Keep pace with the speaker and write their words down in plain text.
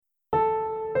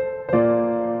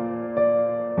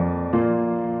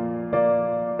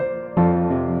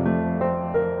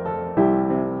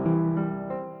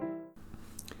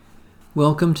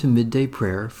Welcome to Midday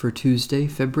Prayer for Tuesday,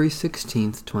 February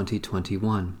 16th,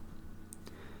 2021.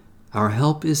 Our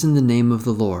help is in the name of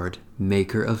the Lord,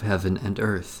 Maker of heaven and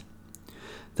earth.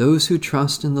 Those who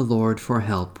trust in the Lord for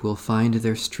help will find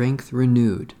their strength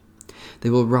renewed.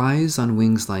 They will rise on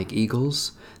wings like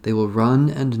eagles. They will run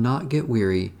and not get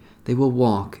weary. They will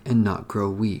walk and not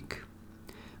grow weak.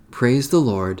 Praise the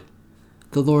Lord.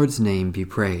 The Lord's name be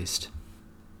praised.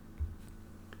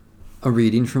 A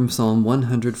reading from Psalm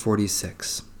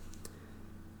 146.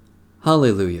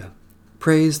 Hallelujah!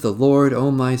 Praise the Lord,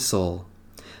 O my soul.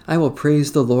 I will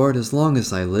praise the Lord as long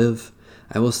as I live.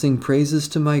 I will sing praises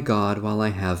to my God while I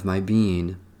have my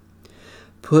being.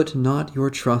 Put not your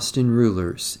trust in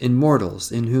rulers, in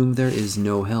mortals in whom there is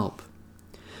no help.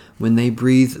 When they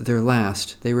breathe their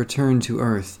last, they return to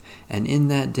earth, and in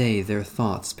that day their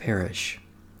thoughts perish.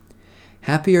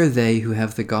 Happy are they who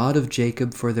have the God of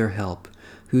Jacob for their help,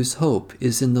 whose hope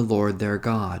is in the Lord their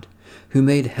God, who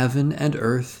made heaven and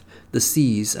earth, the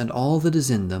seas and all that is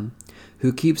in them,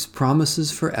 who keeps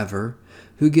promises forever,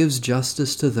 who gives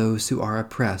justice to those who are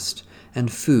oppressed,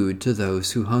 and food to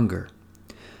those who hunger.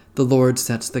 The Lord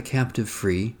sets the captive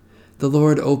free. The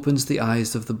Lord opens the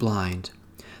eyes of the blind.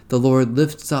 The Lord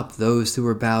lifts up those who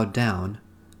are bowed down.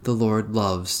 The Lord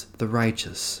loves the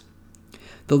righteous.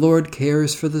 The Lord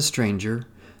cares for the stranger.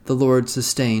 The Lord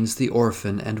sustains the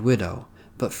orphan and widow,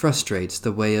 but frustrates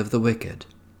the way of the wicked.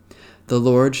 The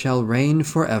Lord shall reign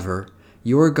forever,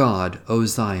 your God, O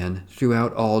Zion,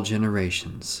 throughout all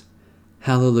generations.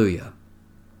 Hallelujah.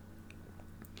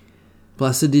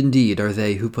 Blessed indeed are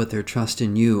they who put their trust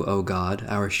in you, O God,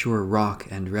 our sure rock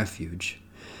and refuge.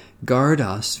 Guard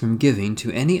us from giving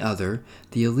to any other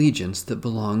the allegiance that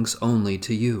belongs only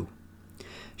to you.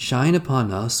 Shine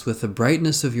upon us with the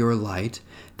brightness of your light,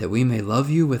 that we may love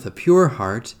you with a pure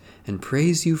heart and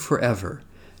praise you forever,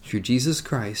 through Jesus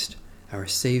Christ, our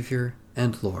Savior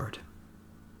and Lord.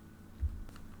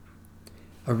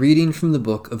 A reading from the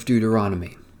book of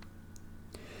Deuteronomy.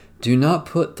 Do not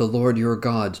put the Lord your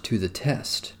God to the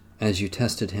test, as you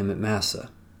tested him at Massah.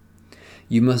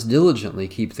 You must diligently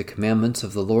keep the commandments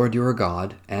of the Lord your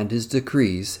God, and his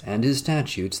decrees, and his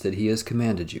statutes that he has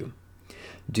commanded you.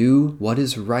 Do what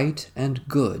is right and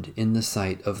good in the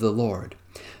sight of the Lord,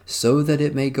 so that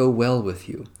it may go well with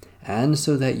you, and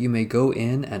so that you may go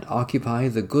in and occupy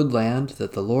the good land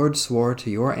that the Lord swore to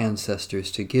your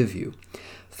ancestors to give you,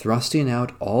 thrusting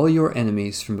out all your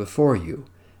enemies from before you,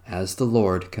 as the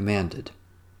Lord commanded.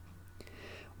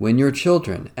 When your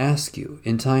children ask you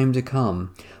in time to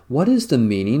come, what is the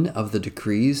meaning of the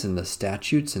decrees and the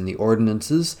statutes and the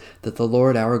ordinances that the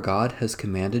Lord our God has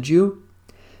commanded you?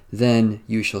 Then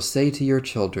you shall say to your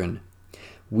children,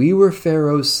 We were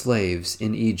Pharaoh's slaves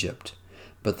in Egypt,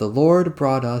 but the Lord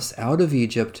brought us out of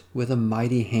Egypt with a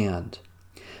mighty hand.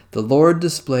 The Lord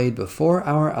displayed before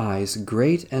our eyes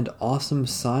great and awesome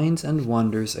signs and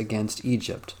wonders against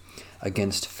Egypt,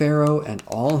 against Pharaoh and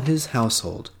all his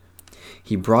household.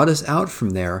 He brought us out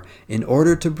from there in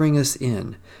order to bring us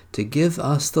in, to give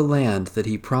us the land that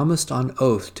he promised on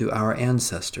oath to our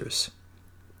ancestors.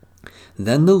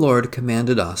 Then the Lord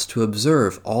commanded us to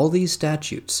observe all these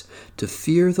statutes, to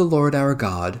fear the Lord our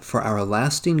God for our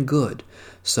lasting good,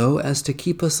 so as to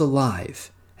keep us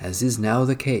alive, as is now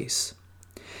the case.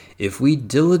 If we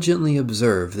diligently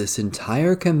observe this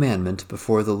entire commandment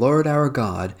before the Lord our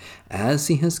God, as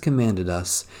he has commanded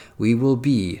us, we will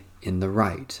be in the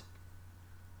right.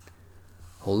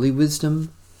 Holy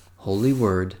wisdom, holy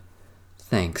word,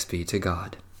 thanks be to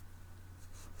God.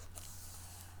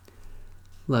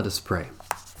 Let us pray.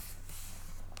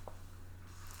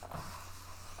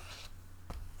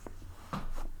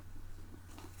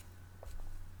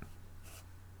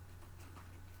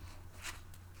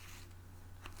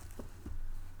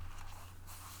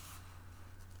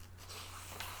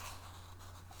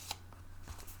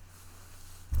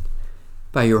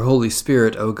 By your Holy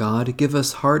Spirit, O God, give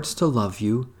us hearts to love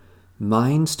you,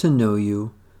 minds to know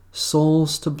you,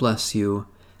 souls to bless you,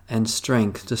 and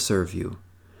strength to serve you.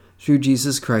 Through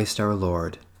Jesus Christ our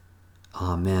Lord.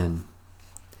 Amen.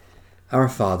 Our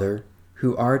Father,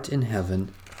 who art in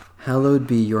heaven, hallowed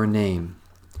be your name.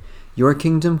 Your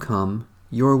kingdom come,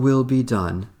 your will be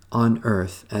done, on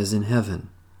earth as in heaven.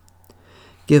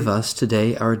 Give us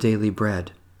today our daily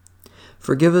bread.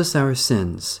 Forgive us our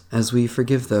sins, as we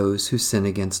forgive those who sin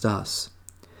against us.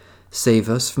 Save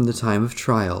us from the time of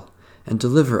trial, and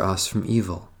deliver us from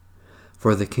evil.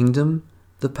 For the kingdom,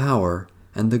 the power,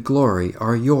 and the glory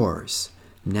are yours,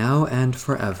 now and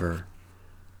forever.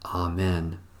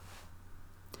 Amen.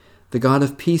 The God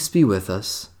of peace be with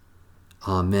us.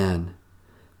 Amen.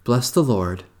 Bless the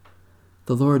Lord.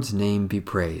 The Lord's name be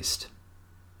praised.